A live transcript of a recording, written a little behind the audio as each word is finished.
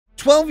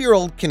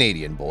12-year-old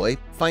Canadian boy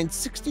finds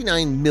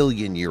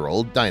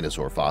 69-million-year-old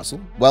dinosaur fossil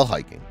while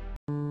hiking.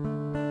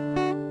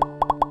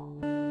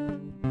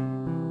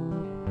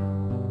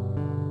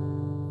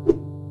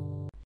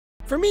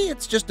 For me,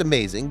 it's just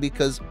amazing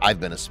because I've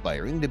been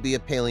aspiring to be a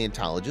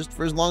paleontologist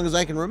for as long as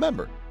I can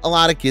remember. A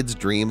lot of kids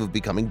dream of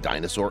becoming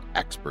dinosaur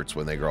experts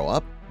when they grow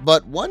up,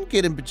 but one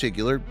kid in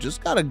particular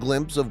just got a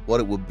glimpse of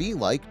what it would be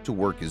like to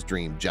work his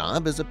dream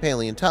job as a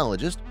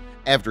paleontologist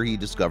after he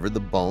discovered the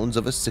bones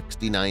of a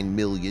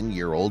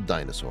 69-million-year-old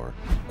dinosaur.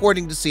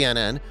 According to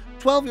CNN,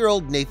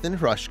 12-year-old Nathan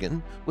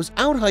Hrushkin was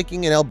out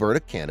hiking in Alberta,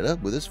 Canada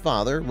with his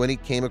father when he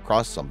came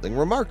across something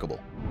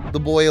remarkable. The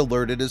boy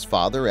alerted his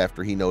father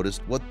after he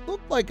noticed what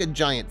looked like a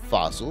giant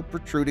fossil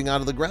protruding out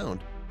of the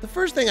ground. "The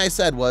first thing I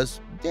said was,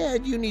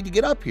 'Dad, you need to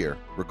get up here,'"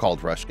 recalled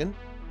Hrushkin.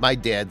 "My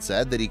dad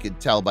said that he could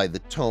tell by the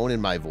tone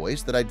in my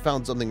voice that I'd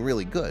found something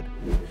really good."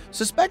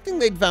 Suspecting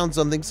they'd found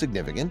something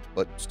significant,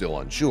 but still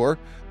unsure,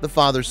 the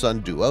father-son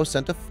duo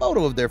sent a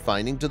photo of their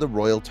finding to the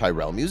Royal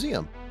Tyrrell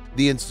Museum.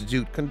 The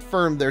institute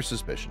confirmed their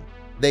suspicion.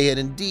 They had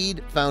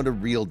indeed found a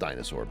real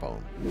dinosaur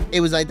bone.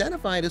 It was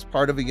identified as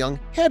part of a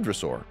young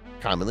hadrosaur,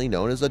 commonly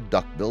known as a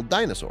duck-billed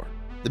dinosaur.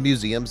 The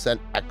museum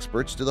sent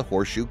experts to the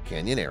Horseshoe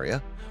Canyon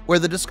area, where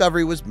the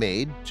discovery was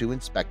made, to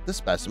inspect the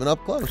specimen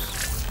up close.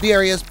 The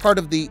area is part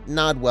of the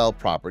Nodwell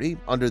property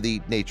under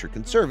the Nature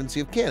Conservancy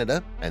of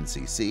Canada,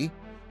 NCC,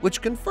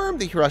 which confirmed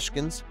the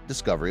Hrushkins'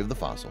 discovery of the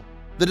fossil.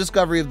 The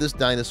discovery of this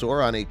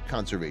dinosaur on a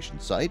conservation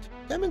site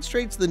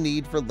demonstrates the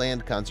need for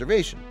land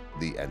conservation,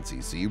 the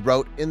NCC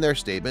wrote in their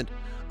statement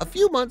a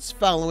few months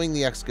following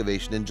the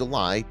excavation in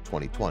July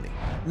 2020,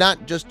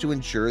 not just to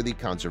ensure the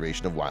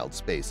conservation of wild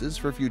spaces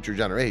for future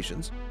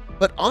generations,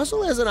 but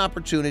also as an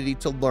opportunity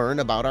to learn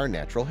about our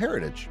natural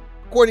heritage.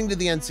 According to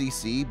the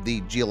NCC,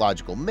 the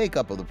geological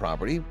makeup of the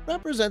property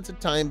represents a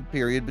time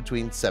period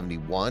between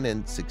 71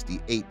 and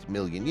 68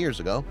 million years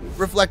ago,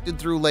 reflected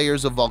through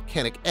layers of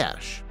volcanic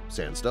ash,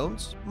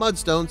 sandstones,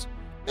 mudstones,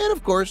 and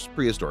of course,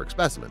 prehistoric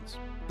specimens.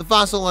 The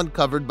fossil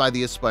uncovered by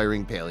the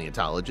aspiring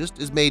paleontologist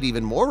is made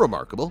even more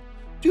remarkable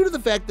due to the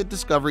fact that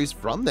discoveries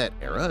from that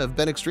era have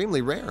been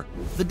extremely rare.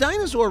 The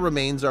dinosaur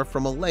remains are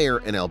from a layer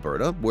in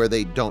Alberta where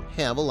they don't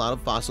have a lot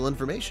of fossil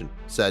information,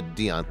 said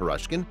Nathan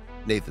Hrushkin,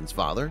 Nathan's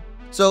father.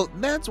 So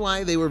that's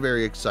why they were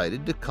very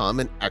excited to come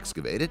and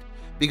excavate it,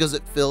 because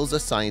it fills a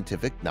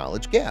scientific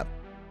knowledge gap.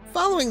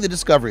 Following the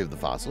discovery of the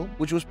fossil,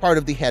 which was part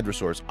of the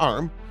hadrosaur's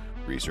arm,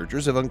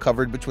 researchers have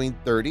uncovered between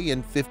 30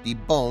 and 50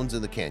 bones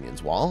in the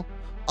canyon's wall,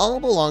 all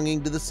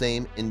belonging to the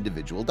same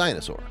individual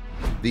dinosaur.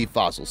 The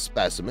fossil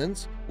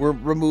specimens were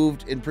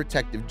removed in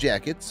protective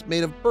jackets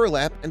made of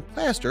burlap and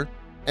plaster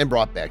and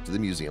brought back to the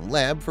museum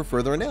lab for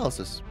further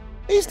analysis.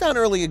 Based on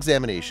early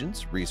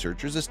examinations,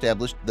 researchers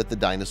established that the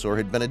dinosaur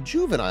had been a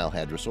juvenile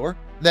hadrosaur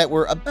that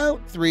were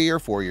about 3 or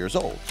 4 years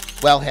old.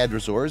 While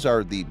hadrosaurs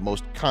are the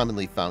most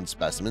commonly found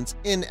specimens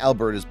in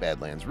Alberta's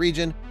Badlands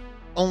region,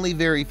 only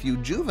very few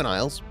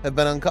juveniles have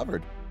been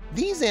uncovered.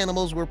 These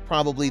animals were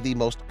probably the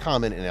most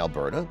common in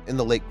Alberta in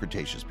the Late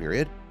Cretaceous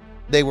period.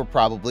 They were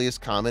probably as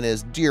common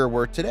as deer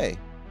were today.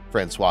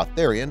 Francois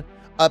Therian,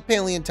 a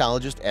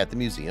paleontologist at the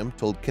museum,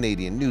 told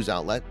Canadian news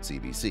outlet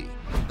CBC.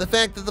 The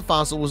fact that the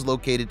fossil was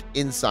located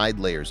inside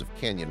layers of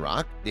canyon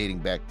rock dating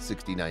back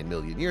 69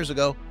 million years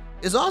ago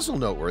is also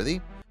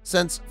noteworthy,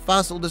 since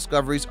fossil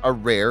discoveries are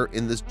rare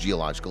in this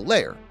geological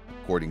layer,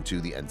 according to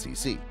the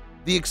NCC.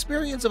 The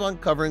experience of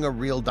uncovering a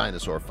real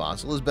dinosaur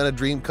fossil has been a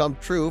dream come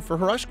true for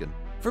Hrushkin.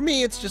 For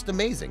me, it's just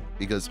amazing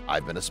because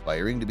I've been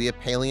aspiring to be a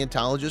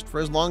paleontologist for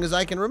as long as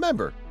I can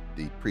remember,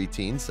 the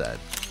preteen said.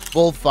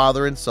 Both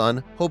father and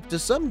son hope to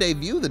someday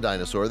view the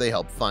dinosaur they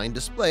helped find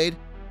displayed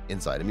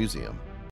inside a museum.